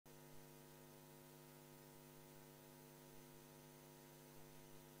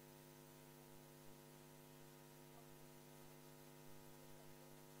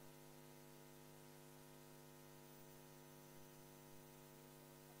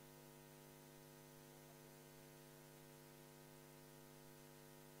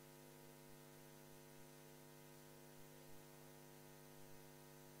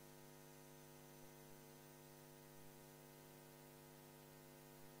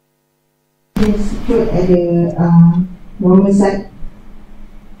put at the normal side.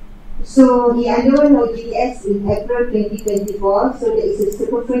 So he underwent OGDS in April 2024. So there is a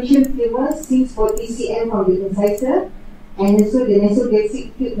superficial tumor 640 cm from the incisor, and also the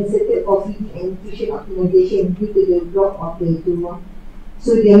nasogastric tube inserted for feeding and nutrition optimization due to the block of the tumor.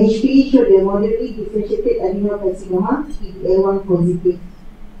 So the HPE showed the moderately differentiated adenocarcinoma, PD-L1 positive.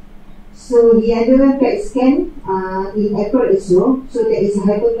 So he underwent PET scan in April also. So there is a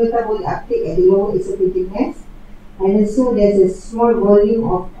hypermetabolic uptake at the lower esophageal mass, and also there's a small volume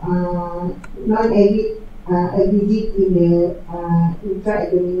of non-avid ABG in the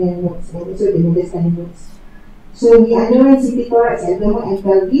intra-abdominal nodes and also the mediastinal nodes. So he underwent CT thorax, abdomen and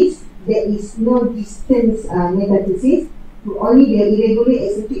pelvis. There is no distant metastasis, only the irregular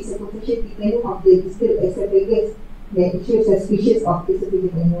eccentric superficial thickening of the distal esophagus that shows suspicious of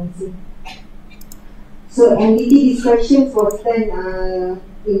esophageal malignancy. So MDT discussions was done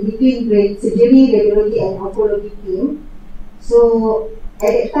in between surgery, radiology and oncology team. So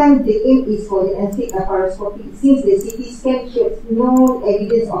at that time the aim is for the anesthetic laparoscopy. Since the CT scan shows no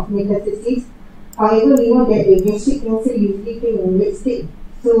evidence of metastasis, however we know that the gastric cancer usually came in late stage,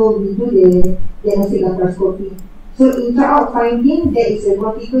 so we do the diagnostic laparoscopy. So in trial finding, there is a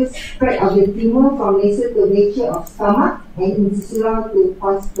contiguous spread of the tumor from nasal curvature of stomach and incisura to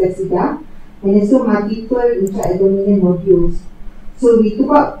pons placida, and also multiple intra-abdominal nodules. So we took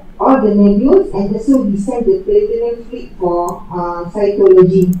out all the nodules and also we sent the peritoneal fluid for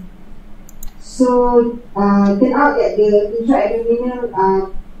cytology. So turn out that the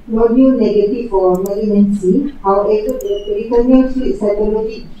intra-abdominal nodule negative for malignancy. However, the peritoneal fluid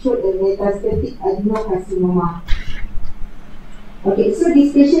cytology showed a metastatic adenocarcinoma. Okay, so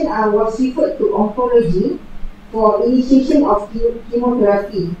this patient was referred to oncology for initiation of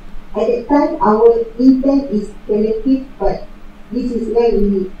chemotherapy. At that time, our intent is palliative, but this is where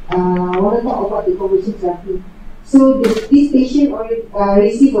we want to talk about the conversion therapy. So this patient already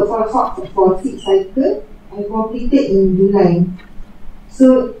received a follow-up for 6 cycles and completed in July.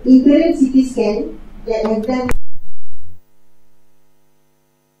 So interim CT scan that has done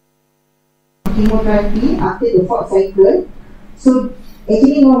chemotherapy after the 4th cycle. So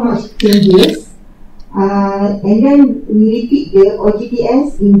actually not much changes. And then we repeat the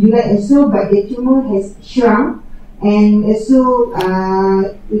OGDS in July also, but the tumor has shrunk, and also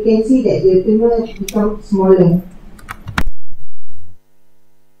we can see that the tumor becomes smaller.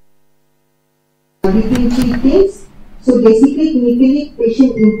 Between 3 things, so basically clinically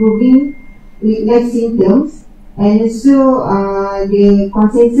patient improving with less symptoms, and also the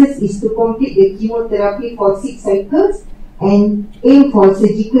consensus is to complete the chemotherapy for 6 cycles and aim for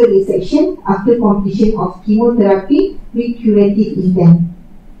surgical resection after completion of chemotherapy with curative intent.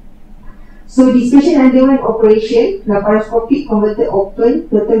 So this patient underwent operation, laparoscopic converted open,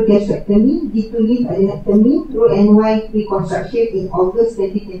 total gastrectomy, D2 lymph adenectomy, root NY reconstruction in August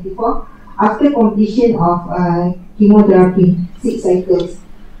 2024 after completion of chemotherapy, 6 cycles.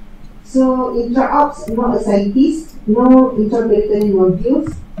 So intra-ops, no ascites, no intraperitoneal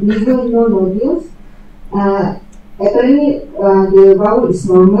nodules, liver no nodules. Apparently, the bowel is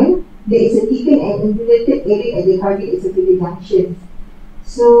normal. There is a thickened and infiltrated area at the cardiac esophageal junction.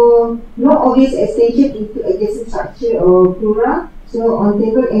 So, no obvious extension into adjacent structure or pleura. So, on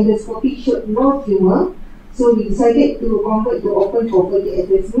table endoscopy showed no tumor. So, we decided to convert to open for further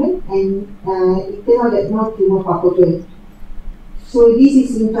assessment, and it turned out that no tumor palpable. So, this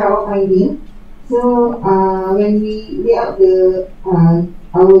is intra finding. So, when we lay out the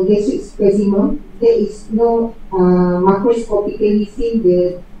our gastric specimen, there is no macroscopically seen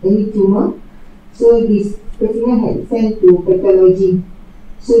any tumor. So this specimen had sent to pathology.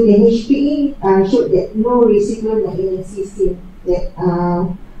 So the HPE showed that no residual malignancy seen. That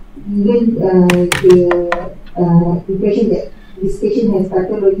even the impression that this patient has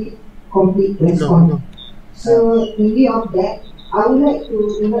pathology complete response. No. So in view of that, I would like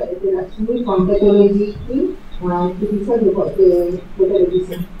to invite the Laxchimi from pathology team to discuss about the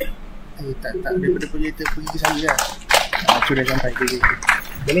pathology. Tak, daripada projector pergi ke saya lah. Aku dah sampai ke situ.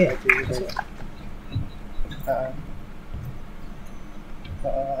 Boleh tak?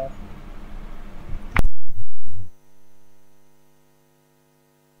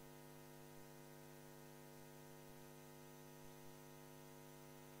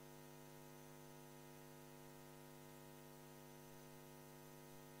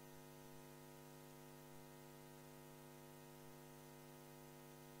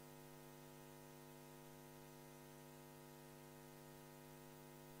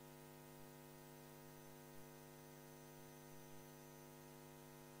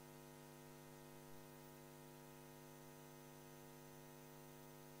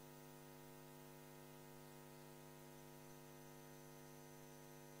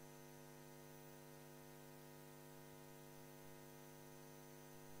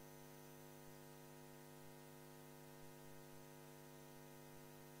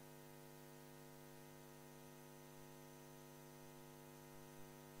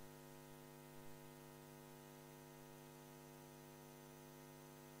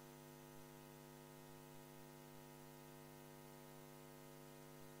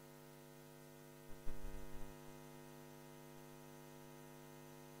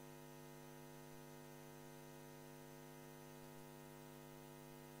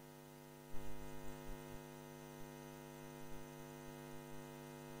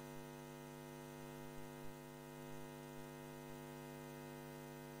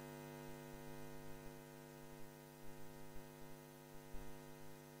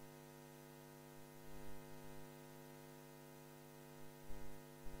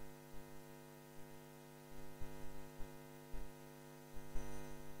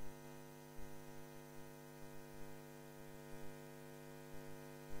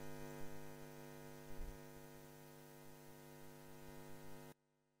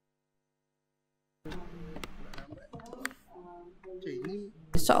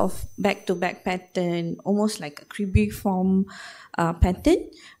 sort of back-to-back pattern, almost like a cribriform pattern,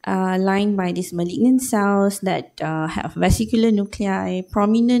 lined by these malignant cells that have vesicular nuclei,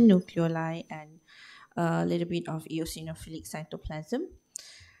 prominent nucleoli, and a little bit of eosinophilic cytoplasm.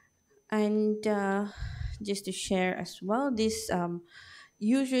 And just to share as well, this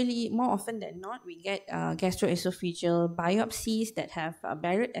usually, more often than not, we get gastroesophageal biopsies that have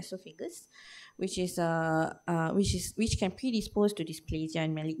Barrett esophagus, which can predispose to dysplasia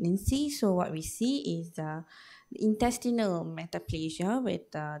and malignancy. So what we see is the intestinal metaplasia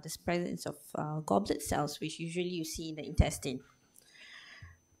with the presence of goblet cells, which usually you see in the intestine.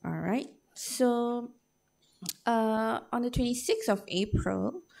 All right. So on the 26th of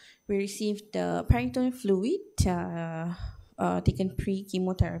April, we received the peritoneal fluid taken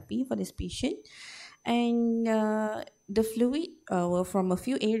pre-chemotherapy for this patient. And the fluid were from a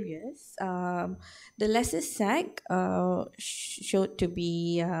few areas. The lesser sac showed to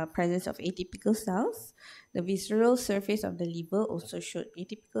be presence of atypical cells. The visceral surface of the liver also showed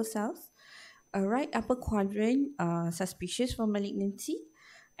atypical cells. Right upper quadrant, suspicious for malignancy.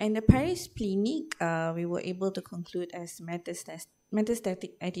 And the perisplenic, we were able to conclude as metastatic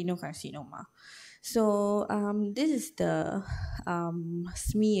adenocarcinoma. So this is the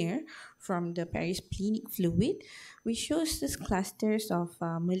smear from the perisplenic fluid, which shows these clusters of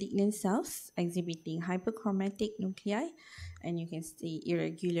malignant cells exhibiting hyperchromatic nuclei, and you can see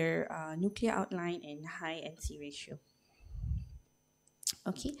irregular nuclear outline and high NC ratio.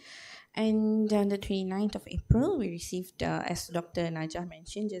 Okay, and on the 29th of April, we received, as Dr. Najjah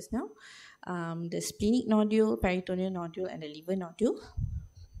mentioned just now, the splenic nodule, peritoneal nodule, and the liver nodule.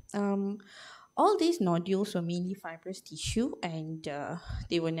 All these nodules were mainly fibrous tissue, and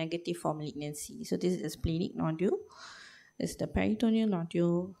they were negative for malignancy. So this is the splenic nodule, this is the peritoneal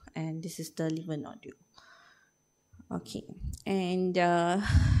nodule, and this is the liver nodule. Okay, and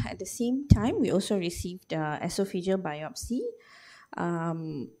at the same time, we also received esophageal biopsy,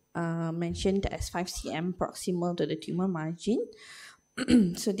 mentioned as 5 cm proximal to the tumor margin.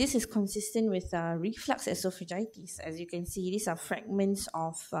 So this is consistent with reflux esophagitis. As you can see, these are fragments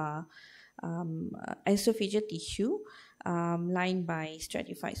of esophageal tissue lined by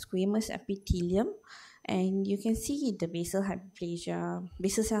stratified squamous epithelium, and you can see the basal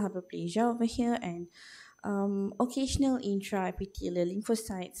cell hyperplasia over here, and occasional intraepithelial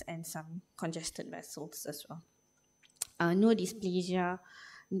lymphocytes and some congested vessels as well. No dysplasia,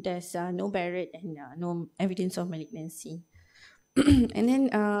 there's no Barrett, and no evidence of malignancy. And then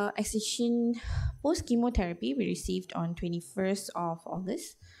excision post-chemotherapy we received on 21st of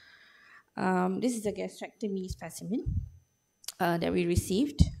August. This is a gastrectomy specimen that we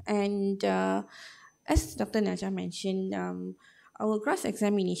received, and as Dr. Najjah mentioned, our gross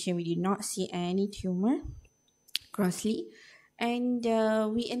examination, we did not see any tumor grossly, and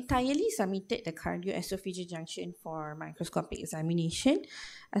we entirely submitted the cardioesophageal junction for microscopic examination,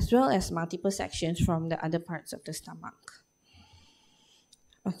 as well as multiple sections from the other parts of the stomach.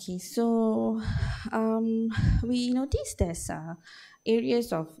 Okay, so we noticed there's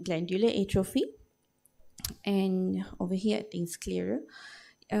areas of glandular atrophy, and over here I think it's clearer.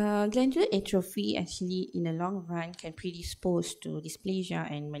 Glandular atrophy actually in the long run can predispose to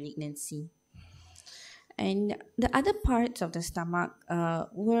dysplasia and malignancy. And the other parts of the stomach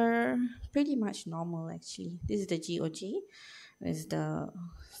were pretty much normal actually. This is the GOG, this is the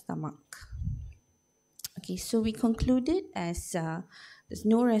stomach. Okay, so we concluded as there's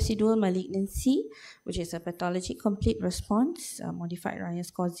no residual malignancy, which is a pathologic complete response, modified Ryan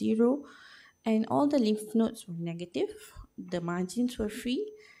score 0, and all the lymph nodes were negative, the margins were free,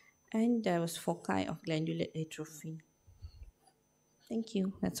 and there was foci of glandular atrophy. Thank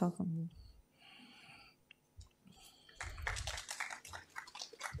you, that's all from me.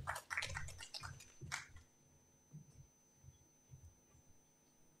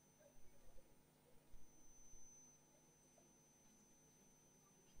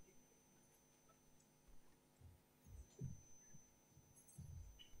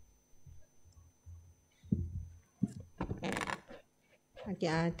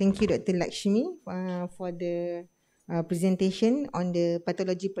 Okay, thank you, Dr. Laxchimi, for the presentation on the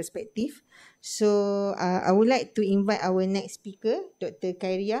pathology perspective. So I would like to invite our next speaker, Dr.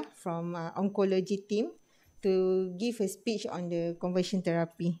 Khairia from oncology team, to give a speech on the conversion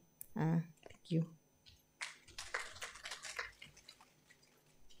therapy. Thank you.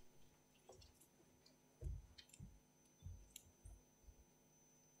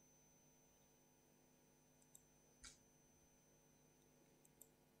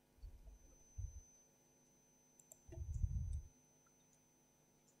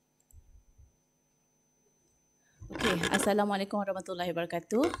 Assalamualaikum warahmatullahi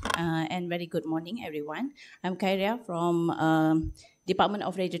wabarakatuh, and very good morning everyone. I'm Kairia from Department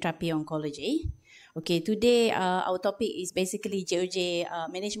of Radiotherapy Oncology. Okay, today our topic is basically GOJ,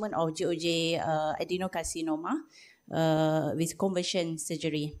 management of GOJ adenocarcinoma with conversion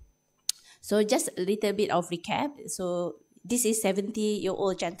surgery. So just a little bit of recap. So this is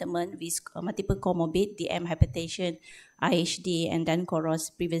 70-year-old gentleman with multiple comorbid, DM, hypertension, IHD, and done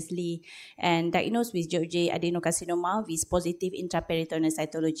coros previously, and diagnosed with GOJ adenocarcinoma with positive intraperitoneal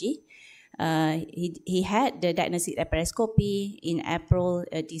cytology. He had the diagnostic laparoscopy in April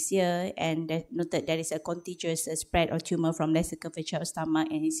this year, and noted there is a contiguous spread of tumor from lesser curvature of stomach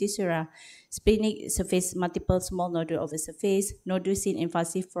and incisura, splenic surface, multiple small nodule over surface, nodule seen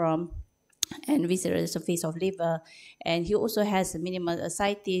invasive from and visceral surface of liver, and he also has minimal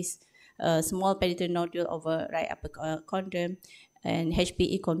ascites, small peritoneal nodule over right upper condyle, and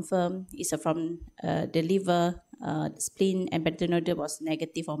HPE confirmed is from the liver, spleen, and peritoneal nodule was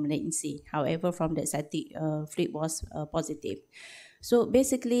negative for malignancy. However, from the ascitic fluid was positive. So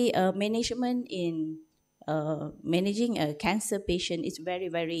basically, management in managing a cancer patient is very,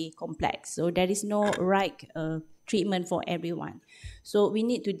 very complex. So there is no right treatment for everyone. So we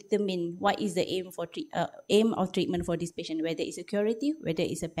need to determine what is the aim of treatment for this patient, whether it's a curative, whether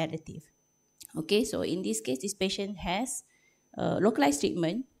it's a palliative. Okay, so in this case, this patient has localized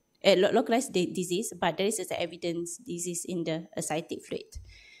treatment, localized disease, but there is evidence disease in the ascitic fluid.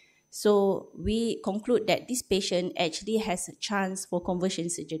 So we conclude that this patient actually has a chance for conversion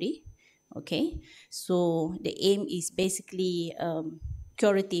surgery. Okay, so the aim is basically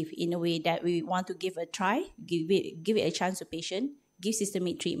curative in a way that we want to give a try, give it a chance to patient, give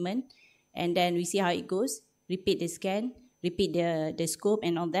systemic treatment, and then we see how it goes, repeat the scan, repeat the scope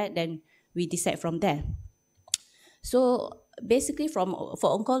and all that, then we decide from there. So basically for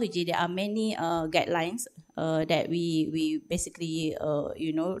oncology, there are many guidelines that we basically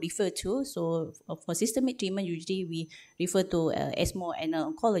refer to. So for systemic treatment, usually we refer to ESMO and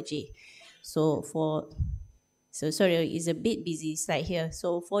oncology. So sorry, it's a bit busy slide here.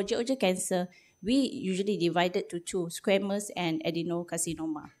 So for GOJ cancer, we usually divide it to two, squamous and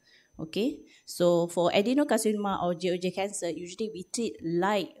adenocarcinoma. Okay, so for adenocarcinoma or GOJ cancer, usually we treat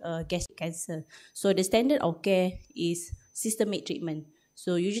like gastric cancer. So the standard of care is systemic treatment.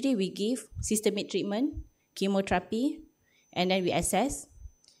 So usually we give systemic treatment, chemotherapy, and then we assess.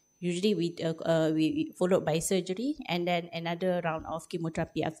 Usually we followed by surgery and then another round of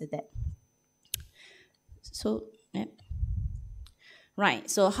chemotherapy after that. So, yeah. Right,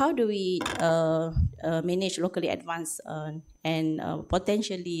 so how do we manage locally advanced and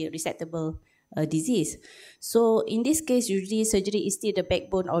potentially resectable disease? So in this case, usually surgery is still the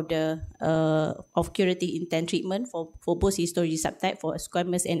backbone of the curative intent treatment for both histology subtype, for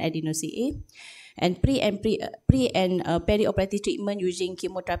squamous and adeno-CA. And pre and perioperative treatment using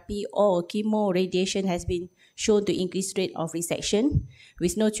chemotherapy or chemoradiation has been shown to increase rate of resection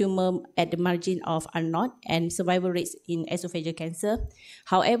with no tumor at the margin of R0 and survival rates in esophageal cancer.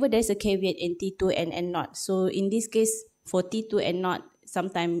 However, there's a caveat in T2 and N0. So in this case, for T2 and N0,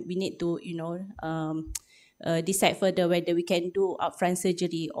 sometimes we need to decide further whether we can do upfront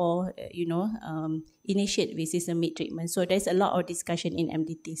surgery or initiate with systemic treatment. So there's a lot of discussion in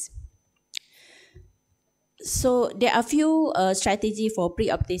MDTs. So there are few strategy for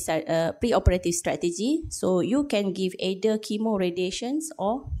preoperative strategy. So you can give either chemoradiations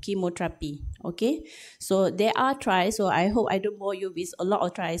or chemotherapy. Okay, so there are trials. So I hope I don't bore you with a lot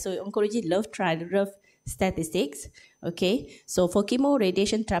of trials. So oncology love trial, love statistics. Okay, so for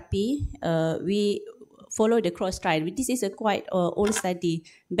chemoradiation therapy, we follow the cross trial. This is a quite old study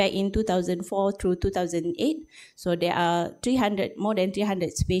back in 2004 through 2008. So there are more than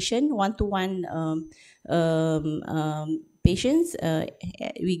 300 patients, one-to-one patients.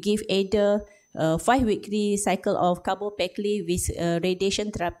 We give either 5-weekly cycle of carbopecli with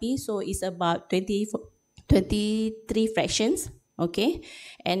radiation therapy. So it's about 23 fractions. Okay,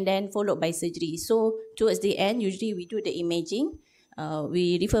 and then followed by surgery. So towards the end, usually we do the imaging.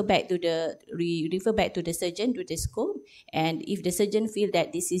 We refer back to the surgeon, to the scope, and if the surgeon feel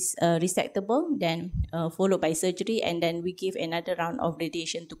that this is resectable, then followed by surgery, and then we give another round of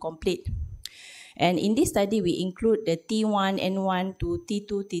radiation to complete. And in this study, we include the T1, N1 to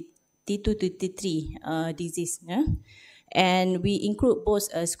T2 to T3 disease, yeah? And we include both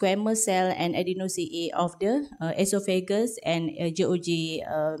squamous cell and adeno-CA of the esophagus and GOJ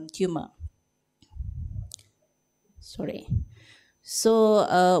tumor. Sorry. So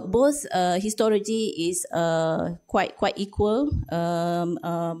both histology is quite equal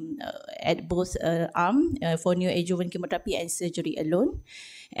at both arm for neoadjuvant chemotherapy and surgery alone.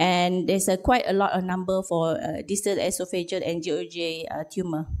 And there's quite a lot of number for distal esophageal and GOJ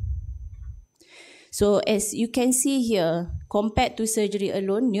tumor. So as you can see here, compared to surgery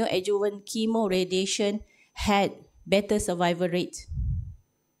alone, neoadjuvant chemo radiation had better survival rate.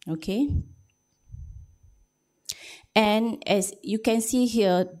 Okay. And as you can see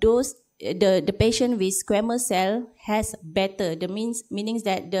here, the patient with squamous cell has better. Meaning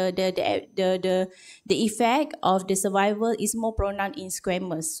that the effect of the survival is more pronounced in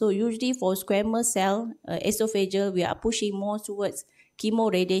squamous. So usually for squamous cell esophageal, we are pushing more towards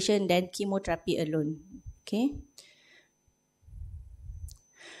chemo radiation than chemotherapy alone. Okay.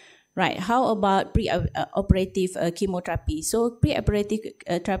 Right. How about pre-operative chemotherapy? So pre-operative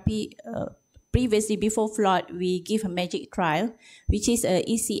therapy. Previously, before flood, we give a magic trial, which is a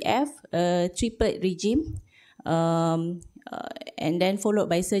ECF, triplet regime, and then followed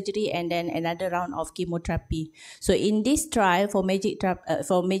by surgery, and then another round of chemotherapy. So in this trial, for magic trial,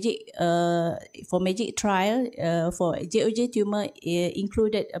 for GOJ tumor,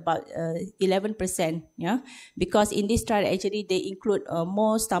 included about 11%. Yeah, because in this trial actually they include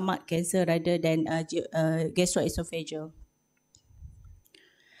more stomach cancer rather than gastroesophageal.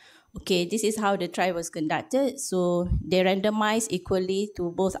 Okay, this is how the trial was conducted. So they randomized equally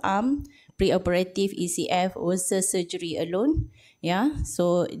to both arms, preoperative ECF versus surgery alone. Yeah,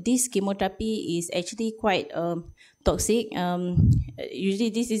 so this chemotherapy is actually quite toxic. Usually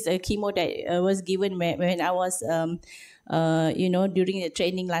this is a chemo that was given when I was during the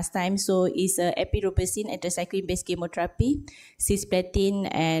training last time. So it's epirubicin anthracycline based chemotherapy, cisplatin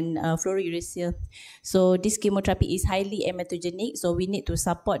and fluorouracil. So this chemotherapy is highly hematogenic, so we need to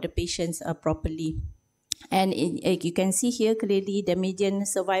support the patients properly. And you can see here clearly the median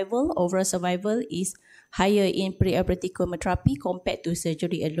survival, overall survival is higher in preoperative chemotherapy compared to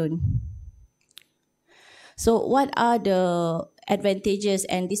surgery alone. So what are the advantages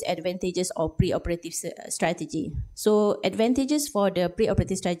and disadvantages of preoperative strategy? So advantages for the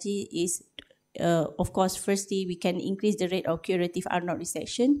preoperative strategy is, of course, firstly, we can increase the rate of curative Arnold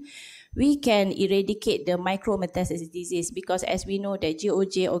resection. We can eradicate the micrometastasis disease because as we know that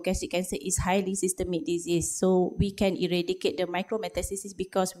GOJ or gastric cancer is highly systemic disease. So we can eradicate the micrometastasis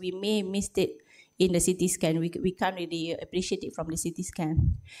because we may miss it in the CT scan. We can't really appreciate it from the CT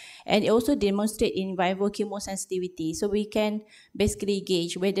scan. And it also demonstrate in vivo chemosensitivity. So we can basically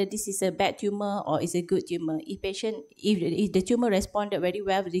gauge whether this is a bad tumor or is a good tumor. If the tumor responded very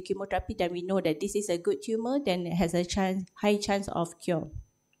well with the chemotherapy, then we know that this is a good tumor, then it has a high chance of cure.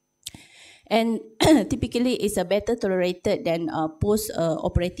 And typically it's a better tolerated than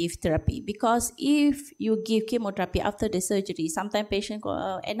post-operative therapy, because if you give chemotherapy after the surgery, sometimes patient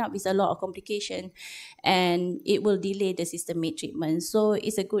end up with a lot of complication and it will delay the systemic treatment. So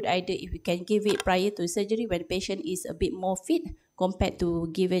it's a good idea if we can give it prior to surgery when the patient is a bit more fit compared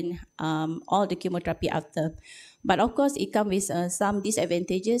to giving all the chemotherapy after. But of course, it comes with some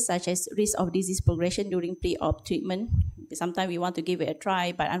disadvantages such as risk of disease progression during pre-op treatment. Sometimes we want to give it a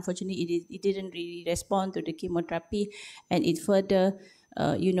try, but unfortunately, it didn't really respond to the chemotherapy, and it further,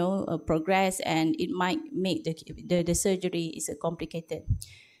 progress, and it might make the surgery is complicated.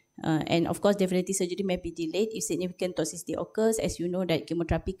 And of course, definitely surgery may be delayed if significant toxicity occurs. As you know, that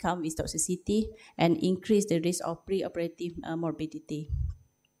chemotherapy comes with toxicity and increase the risk of pre-operative morbidity.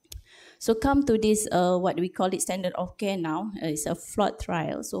 So come to this, what we call it standard of care now. It's a FLOT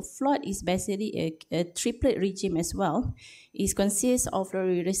trial. So FLOT is basically a triplet regime as well. It consists of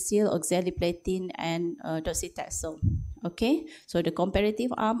fluorouracil, oxaliplatin, and docetaxel. Okay, so the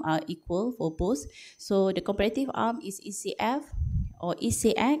comparative arm are equal for both. So the comparative arm is ECF or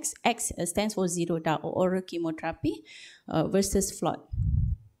ECX. X stands for zero DAR or oral chemotherapy versus FLOT.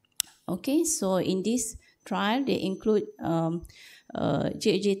 Okay, so in this trial, they include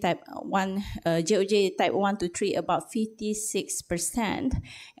GOJ type 1 to 3 about 56%,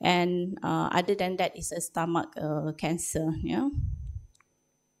 and other than that is a stomach cancer. Yeah.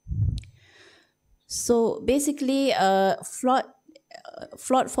 So basically, FLOT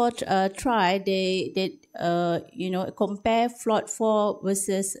for trial, they compare FLOT 4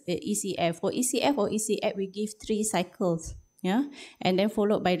 versus ECF. For ECF or ECF, we give 3 cycles. Yeah, and then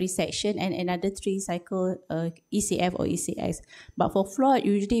followed by resection and another 3 cycle ECF or ECX. But for FLOT,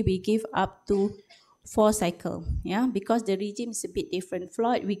 usually we give up to 4 cycle. Yeah, because the regime is a bit different.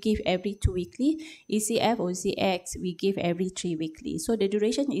 FLOT we give every 2 weekly. ECF or ECX we give every 3 weekly. So the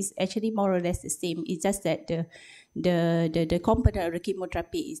duration is actually more or less the same. It's just that the component of the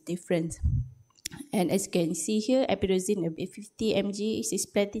chemotherapy is different. And as you can see here, epirubicin is 50 mg,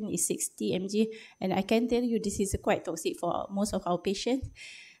 cisplatin is 60 mg, and I can tell you this is quite toxic for most of our patients.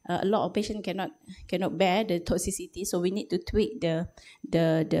 a lot of patients cannot bear the toxicity, so we need to tweak the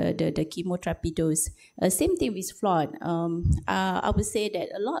chemotherapy dose. Same thing with flood. I would say that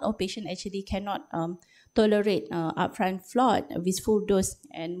a lot of patients actually cannot tolerate upfront flood with full dose,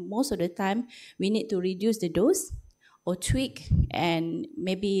 and most of the time we need to reduce the dose or tweak and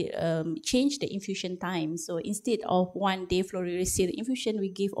maybe change the infusion time. So instead of 1 day fluorouracil infusion, we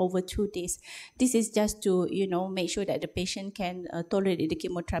give over 2 days. This is just to, you know, make sure that the patient can tolerate the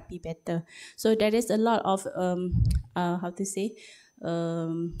chemotherapy better. So there is a lot of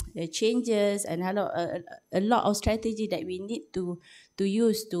changes and a lot of strategy that we need to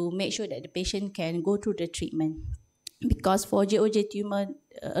use to make sure that the patient can go through the treatment. Because for GOJ tumor,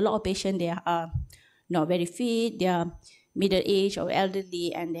 a lot of patients, they are not very fit, they are middle age or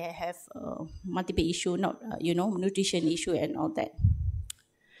elderly, and they have multiple issue, not nutrition issue and all that.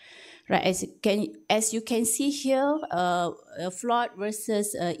 Right, as you can see here, flood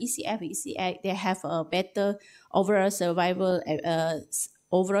versus ECF, they have a better overall survival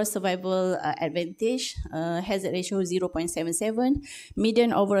advantage. Hazard ratio 0.77.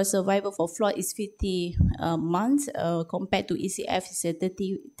 Median overall survival for flood is 50 months compared to ECF is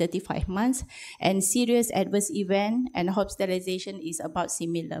 35 months. And serious adverse event and hospitalization is about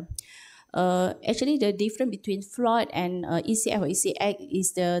similar. Actually, the difference between flood and ECF or ECF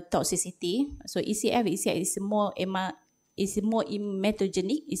is the toxicity. So ECF is more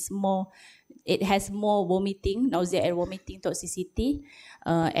hematogenic. It has more vomiting, nausea and vomiting toxicity,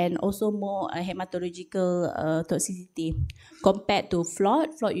 and also more hematological toxicity compared to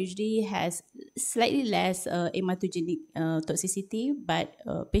flood. Flood usually has slightly less hematogenic toxicity, but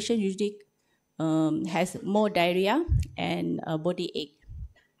patient usually has more diarrhea and body ache.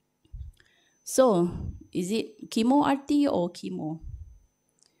 So, is it chemo RT or chemo?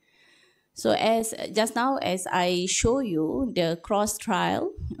 So as just now, as I show you, the cross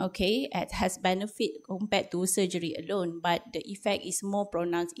trial, okay, it has benefit compared to surgery alone, but the effect is more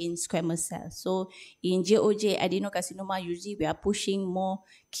pronounced in squamous cells. So in GOJ adenocarcinoma, usually we are pushing more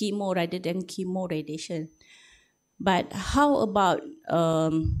chemo rather than chemo radiation. But how about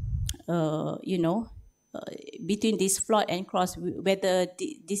between this flood and cross, whether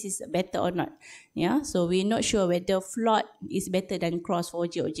this is better or not? Yeah, so we're not sure whether flood is better than cross for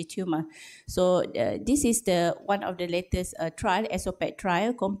GOJ tumor. So this is one of the latest trial, ESOPAD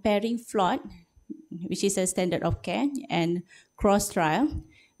trial, comparing flood, which is a standard of care, and cross trial,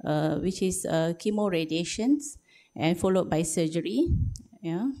 which is chemo radiations and followed by surgery.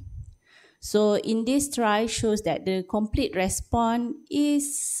 Yeah. So in this trial shows that the complete response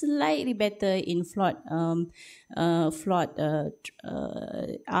is slightly better in flood arm, and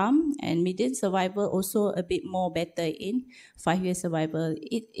median survival also a bit more better in 5-year survival.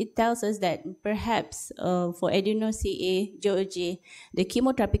 It tells us that perhaps for adeno-CA GOJ, the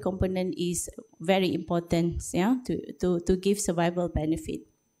chemotherapy component is very important, yeah, to give survival benefit.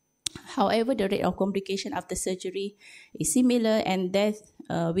 However, the rate of complication after surgery is similar, and death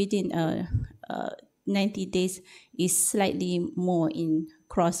within 90 days is slightly more in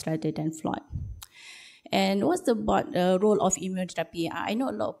cross rather than flood. And what's the role of immunotherapy? I know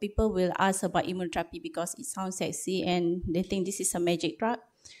a lot of people will ask about immunotherapy because it sounds sexy and they think this is a magic drug.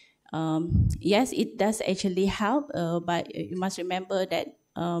 Yes, it does actually help, but you must remember that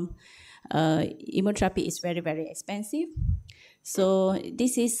immunotherapy is very, very expensive. So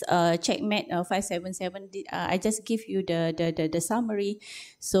this is CheckMate 577. I just give you the summary.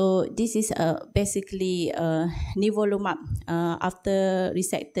 So this is basically nivolumab after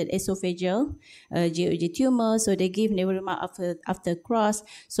resected esophageal GOJ tumor. So they give nivolumab after cross.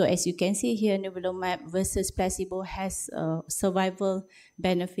 So as you can see here, nivolumab versus placebo has survival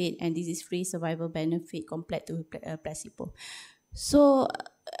benefit and disease-free survival benefit compared to placebo. So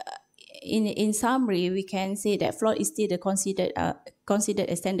in summary, we can say that flood is still considered a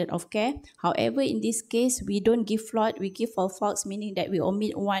standard of care. However, in this case, we don't give flood, we give FOLFOX, meaning that we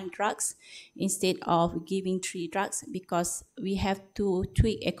omit 1 drug instead of giving 3 drugs, because we have to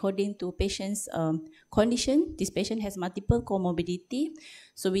tweak according to patient's condition. This patient has multiple comorbidity,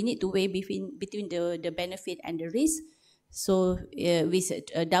 so we need to weigh between the benefit and the risk. So with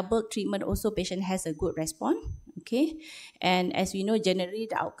a double treatment also, patient has a good response. Okay, and as we know, generally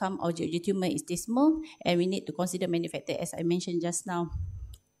the outcome of GOJ tumor is dismal, and we need to consider many factors, as I mentioned just now.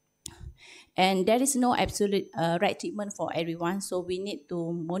 And there is no absolute right treatment for everyone, so we need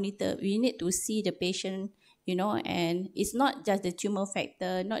to monitor. We need to see the patient you know, and it's not just the tumor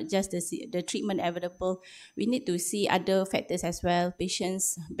factor, not just the treatment available. We need to see other factors as well,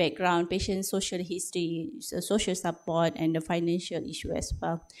 patient's background, patient's social history, social support, and the financial issue as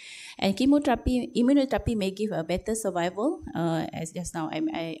well. And chemotherapy, immunotherapy may give a better survival, as just now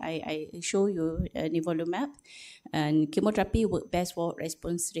I show you nivolumab, and chemotherapy work best for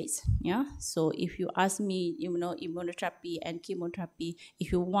response rates. Yeah, so if you ask me, you know, immunotherapy and chemotherapy,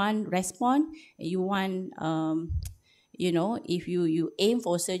 if you want response, you want you know, if you aim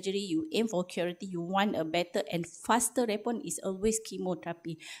for surgery, you aim for curative, you want a better and faster response, is always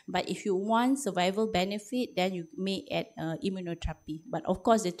chemotherapy. But if you want survival benefit, then you may add immunotherapy. But of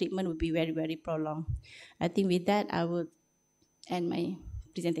course, the treatment will be very, very prolonged. I think with that, I will end my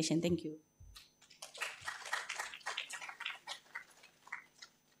presentation. Thank you.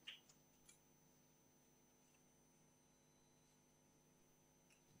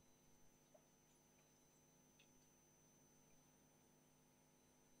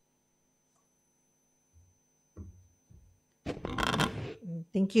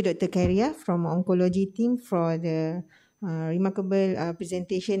 Thank you, Dr. Khairiyah from Oncology team for the remarkable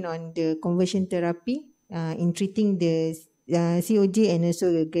presentation on the conversion therapy in treating the COG and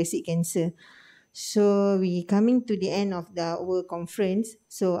also the gastric cancer. So we coming to the end of our conference.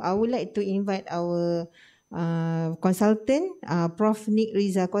 So I would like to invite our consultant, Prof.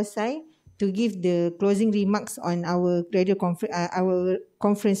 Ritza Kosai, to give the closing remarks on our our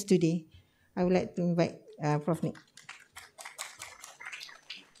conference today. I would like to invite Prof. Nick.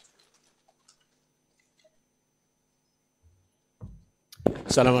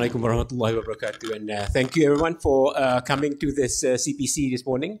 Assalamualaikum warahmatullahi wabarakatuh, and thank you everyone for coming to this CPC this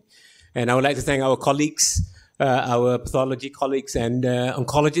morning. And I would like to thank our colleagues, our pathology colleagues and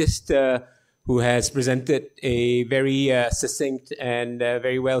oncologists who has presented a very succinct and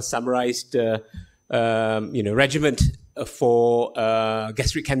very well summarized regimen for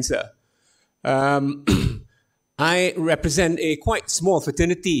gastric cancer. I represent a quite small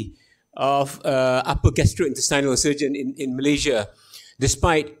fraternity of upper gastrointestinal surgeon in Malaysia.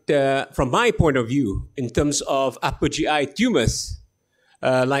 Despite, from my point of view, in terms of upper GI tumors,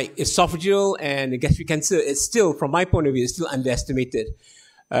 like esophageal and gastric cancer, it's still, from my point of view, it's still underestimated.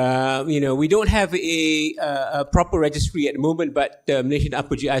 We don't have a proper registry at the moment, but the Malaysian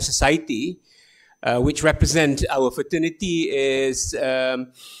Upper GI Society, which represent our fraternity, is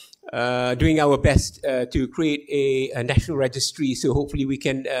doing our best to create a national registry. So hopefully we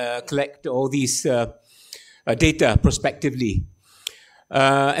can collect all these data prospectively.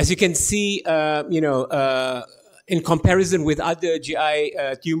 As you can see, in comparison with other GI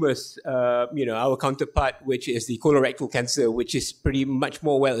tumors, our counterpart, which is the colorectal cancer, which is pretty much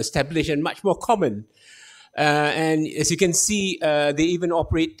more well established and much more common. And as you can see, they even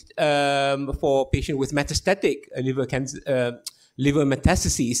operate for patients with metastatic liver cancer, liver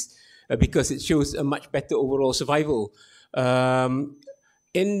metastases, because it shows a much better overall survival.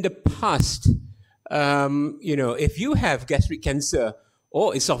 In the past, if you have gastric cancer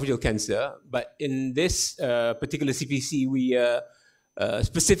or esophageal cancer, but in this particular CPC, we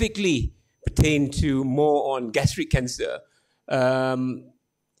specifically pertain to more on gastric cancer.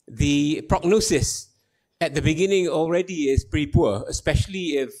 The prognosis at the beginning already is pretty poor,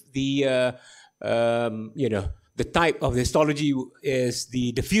 especially if the the type of the histology is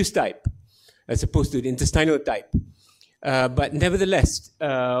the diffuse type as opposed to the intestinal type. But nevertheless,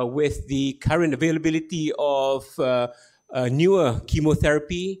 with the current availability of newer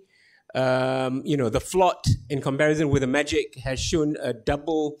chemotherapy, the FLOT in comparison with the MAGIC has shown a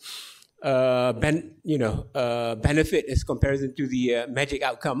double benefit as comparison to the MAGIC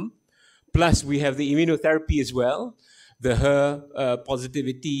outcome. Plus, we have the immunotherapy as well, the HER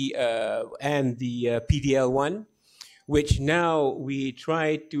positivity and the PD-L1, which now we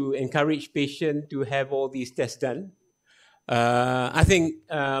try to encourage patients to have all these tests done. I think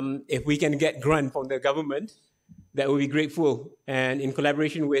if we can get grant from the government, that would be grateful. And in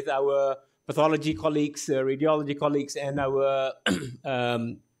collaboration with our pathology colleagues, radiology colleagues, and our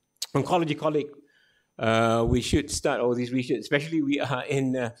oncology colleague, we should start all these research, especially we are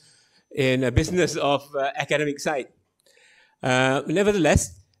in a business of academic side.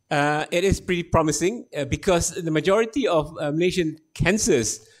 Nevertheless, it is pretty promising because the majority of Malaysian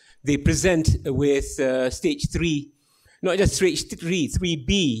cancers, they present with stage 3, not just stage 3,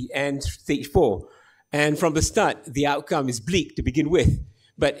 3B and stage 4. And from the start, the outcome is bleak to begin with.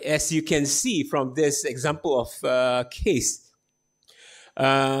 But as you can see from this example of case,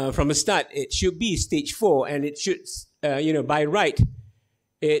 from the start, it should be stage 4, and it should, by right,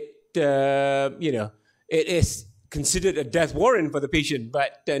 it is considered a death warrant for the patient.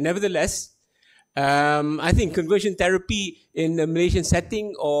 But nevertheless, I think conversion therapy in the Malaysian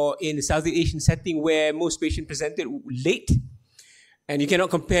setting or in the Southeast Asian setting where most patients presented late, and you cannot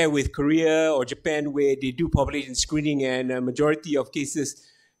compare with Korea or Japan where they do population screening and a majority of cases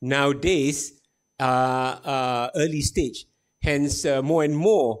nowadays are early stage. Hence, more and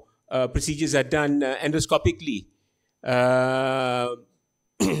more procedures are done endoscopically as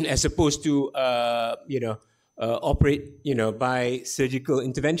opposed to, operate, by surgical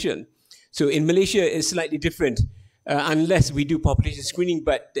intervention. So in Malaysia, it's slightly different, unless we do population screening,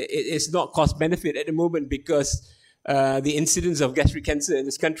 but it's not cost benefit at the moment because the incidence of gastric cancer in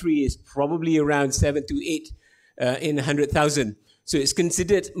this country is probably around 7 to 8 in 100,000. So it's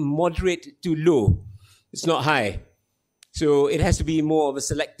considered moderate to low. It's not high. So it has to be more of a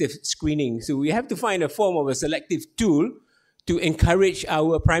selective screening. So we have to find a form of a selective tool to encourage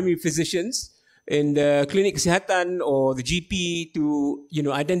our primary physicians in the clinic kesihatan or the GP to,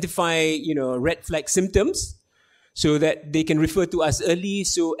 identify, red flag symptoms so that they can refer to us early,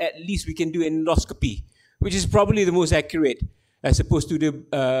 so at least we can do endoscopy, which is probably the most accurate as opposed to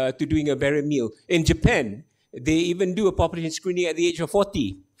doing a barium meal. In Japan, they even do a population screening at the age of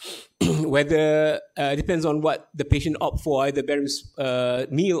 40, whether depends on what the patient opt for, either barium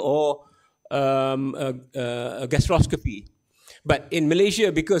meal or a gastroscopy. But in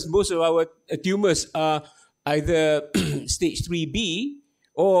Malaysia, because most of our tumors are either stage 3B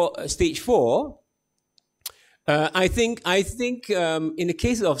or stage 4, I think in the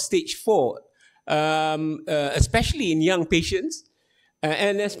case of stage 4, especially in young patients,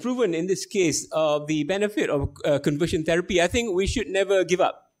 and as proven in this case of the benefit of conversion therapy, I think we should never give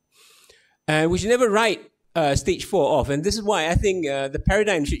up. We should never write stage 4 off. And this is why I think the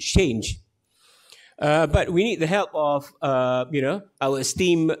paradigm should change. But we need the help of, our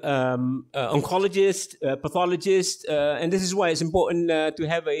esteemed oncologist, pathologist, and this is why it's important to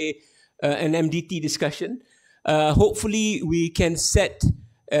have an MDT discussion. Hopefully, we can set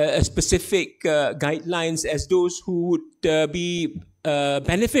a specific guidelines as those who would be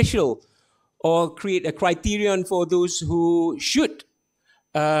beneficial, or create a criterion for those who should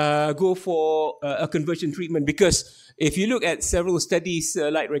go for a conversion treatment. Because if you look at several studies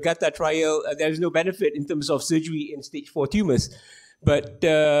like Regatta trial, there is no benefit in terms of surgery in stage 4 tumors. But,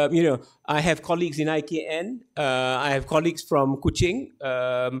 I have colleagues in IKN, I have colleagues from Kuching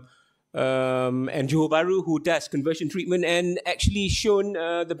and Johor Bahru who does conversion treatment and actually shown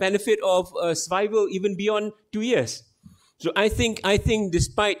the benefit of survival even beyond 2 years. So I think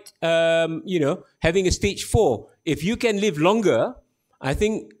despite, having a stage 4, if you can live longer, I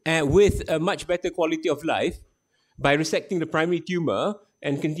think with a much better quality of life, by resecting the primary tumor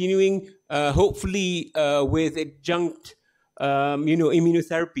and continuing, hopefully, with adjunct,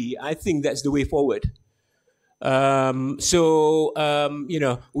 immunotherapy, I think that's the way forward.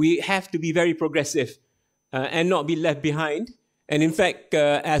 We have to be very progressive and not be left behind. And in fact,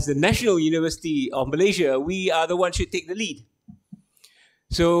 as the National University of Malaysia, we are the ones who should take the lead.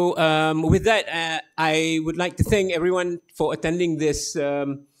 So with that, I would like to thank everyone for attending this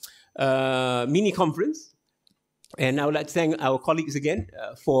mini conference. And I would like to thank our colleagues again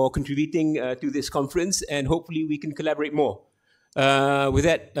for contributing to this conference, and hopefully we can collaborate more. With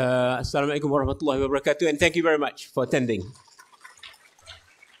that, Assalamualaikum warahmatullahi wabarakatuh, and thank you very much for attending.